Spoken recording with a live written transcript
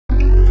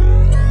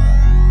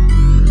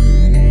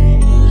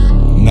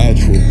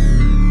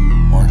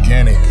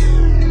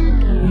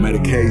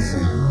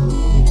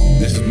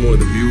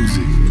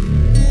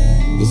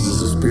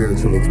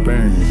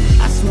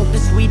experience. I smoke the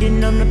sweet and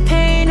numb the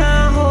pain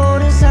I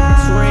hold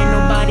inside. Swear ain't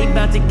nobody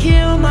about to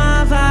kill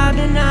my vibe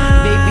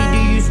tonight. Baby,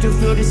 do you still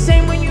feel the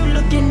same when you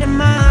look into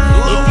mine?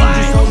 If you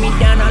just hold me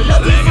down, I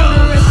love you for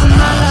the rest of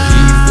my life.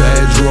 Keep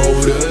that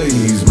drove to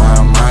ease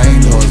my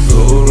mind.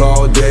 Hustle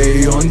all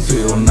day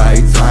until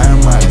nighttime.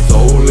 My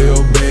soul,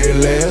 little baby,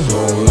 let's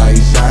roll like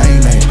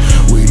shining.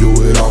 We do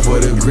it all for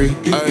the green.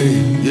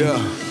 Yeah.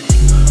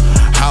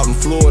 Out in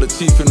Florida,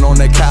 chiefin' on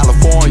that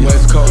California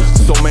West Coast.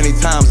 So many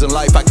times in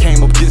life I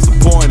came up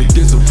disappointed.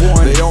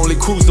 They only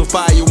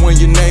crucify you when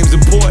your name's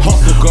important.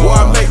 Boy,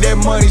 I make that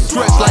money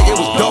stretch like it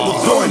was double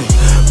jointed.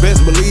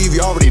 Best believe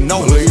you already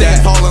know. Stand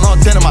tall and all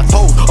 10 of my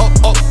toes.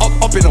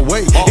 Up in the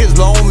way. It's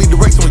the only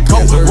direction we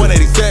go.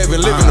 187,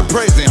 living the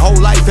present. Whole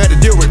life had to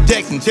deal with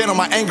rejection. Channel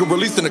my anger,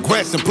 releasing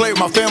aggression. Play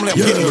with my family,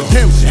 I'm getting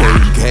redemption.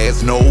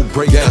 Gas, no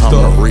break. I'm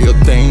a real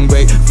thing,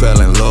 babe.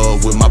 Fell in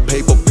love with my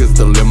paper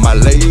pistol and my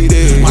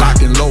lady.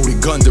 Locked and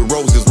loaded, guns and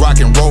roses, rock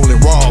and rollin',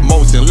 raw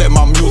emotion. Let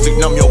my music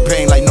numb your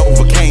pain like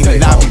Novocaine,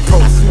 and I be pro.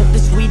 I smoke the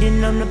sweet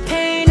and numb the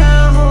pain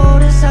I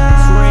hold inside.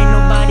 Swear ain't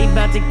nobody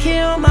about to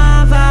kill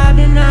my vibe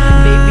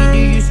tonight. Baby,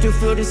 do you still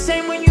feel the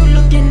same when you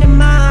look into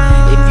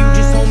mine? If you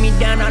just hold me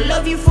down, I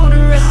love you for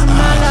the rest of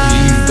my life.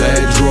 Keep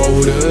that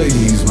drove to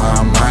ease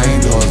my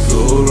mind.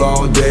 Hustle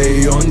all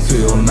day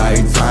until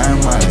nighttime.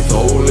 My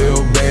soul,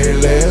 little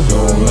baby, let's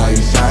roll like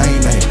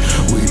shining.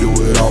 We do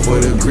it all for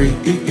the green.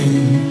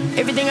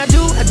 Everything I do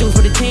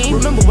for the team.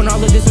 Remember when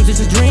all of this was just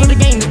a dream? For the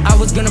game that I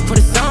was gonna put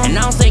a song. And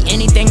I don't say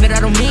anything that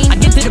I don't mean. I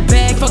get to the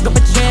bag, fuck up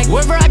a check.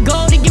 Wherever I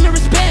go, they give me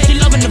respect. She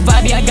loving the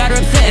vibe, yeah, I got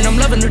her upset. And I'm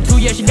loving her too,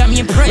 yeah, she got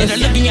me impressed. Let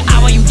her look in your eye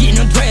while you getting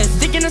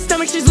undressed. Stick in her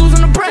stomach, she's losing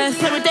her breath.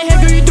 Play with that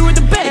head, girl, you do it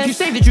the best. If you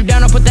say that you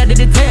down, I'll put that to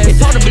the test.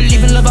 It's hard to believe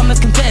in love, I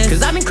must confess.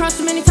 Cause I've been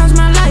crossed so many times in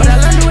my life, but I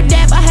learned to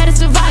adapt, I had to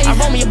survive. I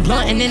roll me a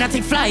blunt and then I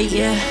take flight,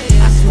 yeah.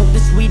 I smoke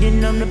the sweet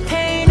and numb the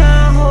pain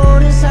I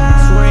hold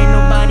inside. Swear ain't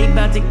nobody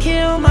about to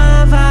kill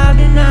my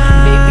vibe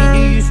tonight. Baby,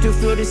 do you still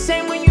feel the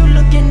same when you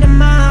look into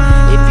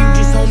mine? If you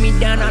just hold me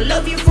down, I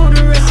love you for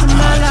the rest of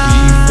my life.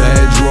 Keep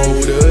that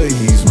drove to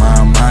ease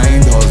my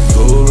mind.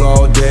 Hustle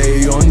all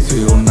day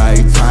until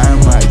nighttime.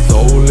 My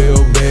soul,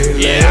 little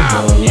baby,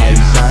 like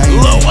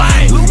shining. Lil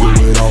Wyte, we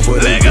do it all for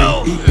the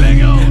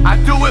green. I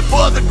do it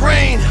for the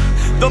green,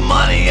 the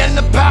money and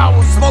the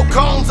power. Smoke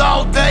cones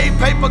all day,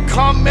 paper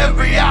come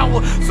every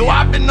hour. So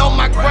I've been on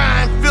my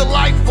grind, feel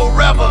like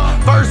forever.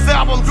 First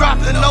album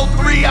dropped in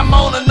 03, I'm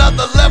on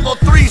another level.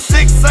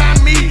 3-6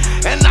 signed me,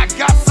 and I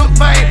got some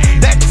fame.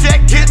 That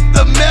check hit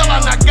the mail,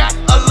 and I got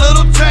a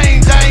little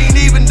change. I ain't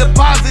even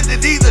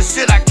deposited either,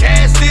 shit, I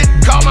cashed it.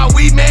 Call my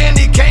weed man,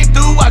 he came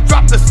through, I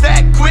dropped the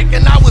stack quick.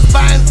 And I was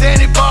buying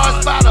Zanny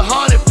bars by the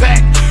 100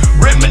 pack.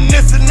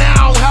 Reminiscing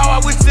now on how I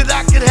wish that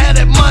I could have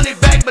that money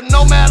back. But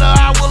no matter,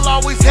 I will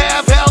always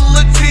have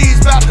hella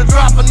cheese. About to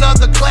drop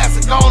another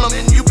classic on them,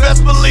 and you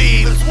best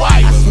believe it's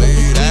white. I smoke the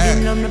sweet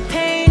and numb the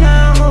pain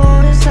I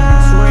hold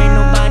inside. Swear ain't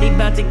nobody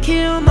about to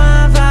kill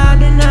my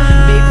vibe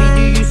tonight. Baby,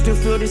 do you still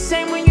feel the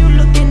same when you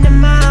look into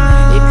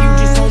mine? If you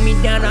just hold me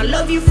down, I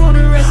love you for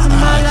the rest of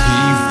my life.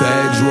 Keep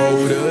that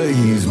drove to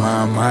ease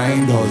my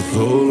mind.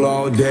 Hustle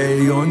all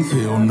day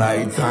until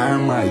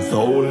nighttime. My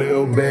soul,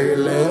 little baby,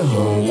 let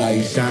her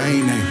light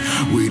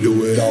shining. We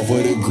do it all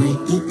for the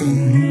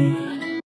green.